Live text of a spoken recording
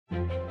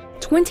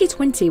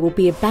2020 will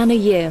be a banner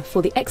year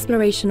for the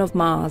exploration of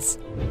Mars.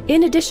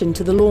 In addition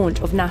to the launch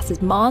of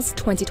NASA's Mars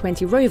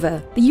 2020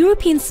 rover, the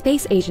European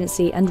Space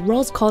Agency and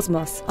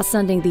Roscosmos are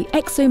sending the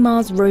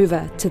ExoMars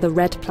rover to the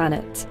Red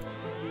Planet.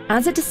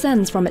 As it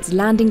descends from its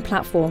landing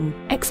platform,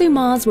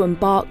 ExoMars will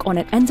embark on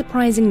an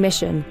enterprising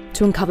mission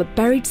to uncover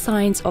buried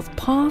signs of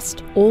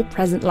past or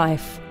present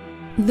life.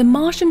 The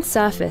Martian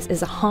surface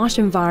is a harsh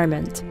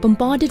environment,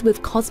 bombarded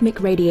with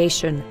cosmic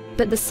radiation,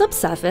 but the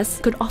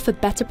subsurface could offer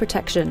better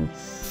protection.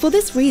 For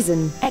this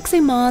reason,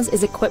 ExoMars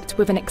is equipped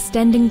with an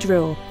extending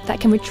drill that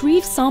can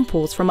retrieve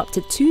samples from up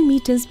to 2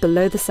 meters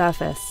below the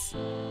surface.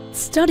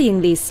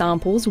 Studying these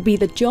samples will be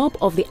the job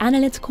of the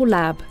Analytical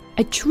Lab,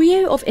 a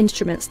trio of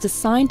instruments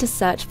designed to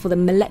search for the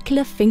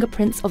molecular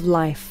fingerprints of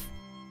life.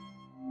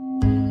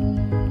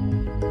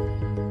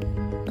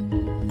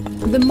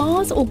 The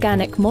Mars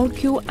Organic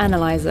Molecule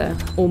Analyzer,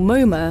 or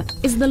MOMA,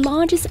 is the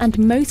largest and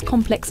most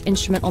complex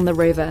instrument on the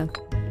rover.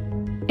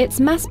 Its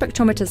mass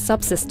spectrometer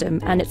subsystem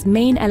and its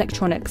main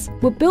electronics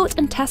were built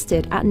and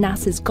tested at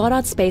NASA's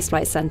Goddard Space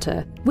Flight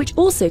Center, which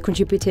also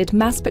contributed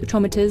mass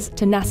spectrometers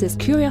to NASA's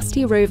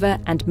Curiosity rover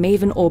and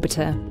Maven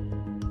orbiter.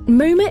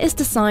 MOMA is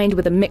designed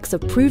with a mix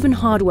of proven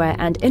hardware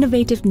and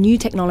innovative new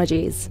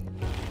technologies.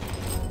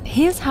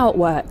 Here's how it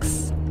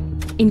works.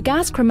 In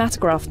gas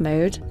chromatograph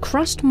mode,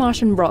 crushed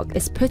Martian rock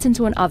is put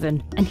into an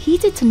oven and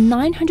heated to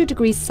 900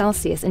 degrees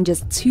Celsius in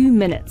just 2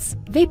 minutes,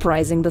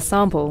 vaporizing the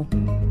sample.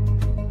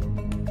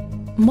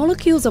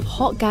 Molecules of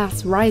hot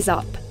gas rise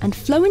up and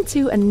flow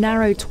into a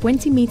narrow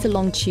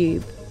 20-meter-long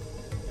tube.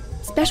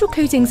 Special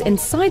coatings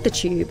inside the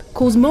tube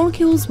cause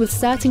molecules with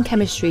certain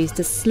chemistries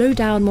to slow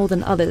down more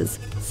than others,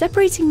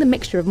 separating the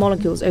mixture of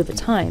molecules over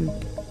time.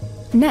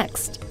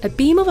 Next, a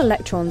beam of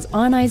electrons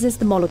ionizes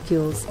the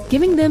molecules,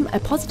 giving them a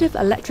positive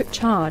electric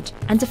charge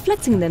and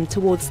deflecting them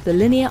towards the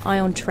linear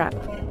ion trap.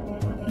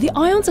 The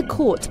ions are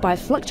caught by a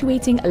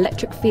fluctuating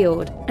electric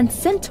field and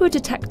sent to a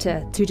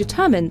detector to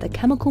determine the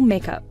chemical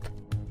makeup.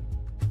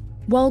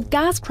 While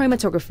gas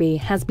chromatography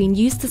has been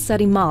used to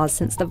study Mars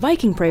since the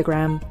Viking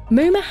program,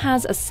 MOMA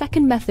has a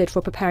second method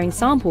for preparing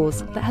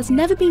samples that has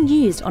never been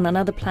used on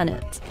another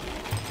planet.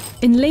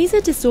 In laser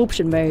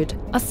desorption mode,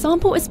 a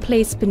sample is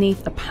placed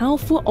beneath a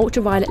powerful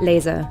ultraviolet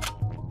laser.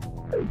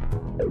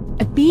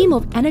 A beam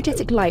of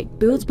energetic light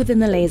builds within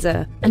the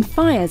laser and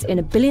fires in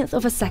a billionth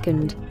of a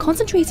second,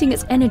 concentrating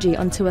its energy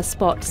onto a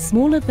spot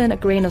smaller than a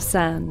grain of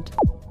sand.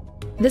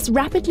 This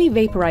rapidly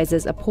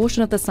vaporizes a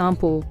portion of the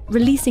sample,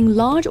 releasing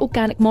large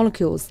organic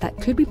molecules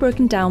that could be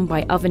broken down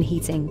by oven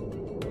heating.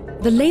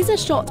 The laser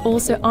shot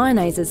also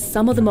ionizes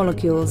some of the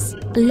molecules,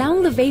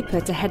 allowing the vapor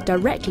to head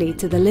directly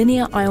to the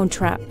linear ion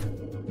trap.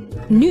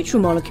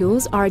 Neutral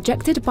molecules are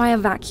ejected by a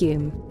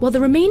vacuum, while the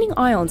remaining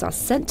ions are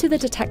sent to the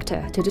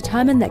detector to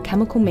determine their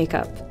chemical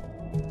makeup.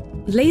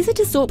 Laser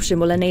desorption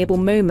will enable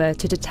MOMA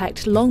to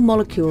detect long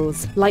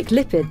molecules, like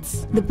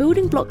lipids, the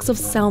building blocks of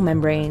cell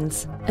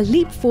membranes, a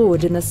leap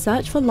forward in the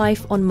search for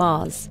life on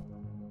Mars.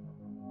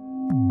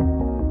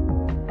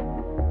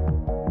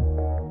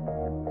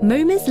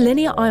 MOMA's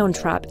linear ion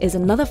trap is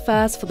another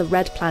first for the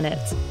Red Planet.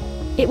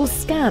 It will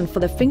scan for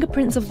the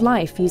fingerprints of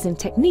life using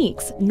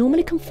techniques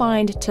normally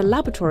confined to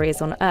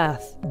laboratories on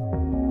Earth.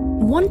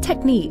 One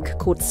technique,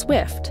 called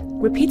SWIFT,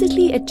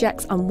 repeatedly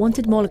ejects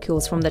unwanted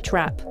molecules from the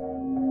trap.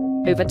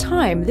 Over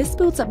time, this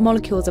builds up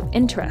molecules of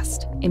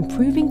interest,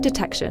 improving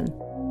detection.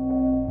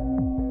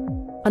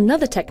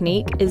 Another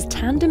technique is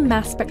tandem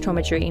mass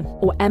spectrometry,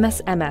 or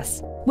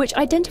MSMS, which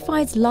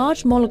identifies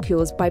large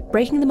molecules by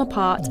breaking them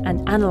apart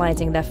and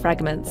analyzing their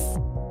fragments.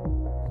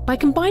 By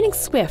combining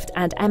SWIFT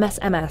and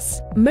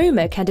MSMS,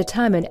 MOMA can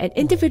determine an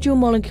individual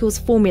molecule's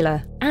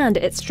formula and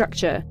its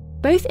structure,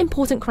 both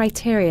important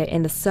criteria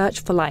in the search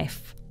for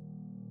life.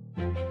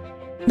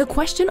 The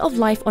question of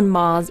life on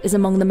Mars is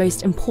among the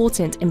most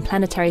important in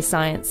planetary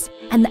science,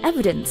 and the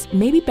evidence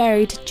may be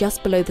buried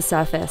just below the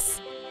surface.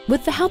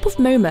 With the help of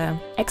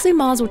MOMA,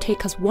 ExoMars will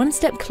take us one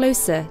step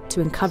closer to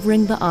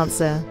uncovering the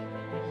answer.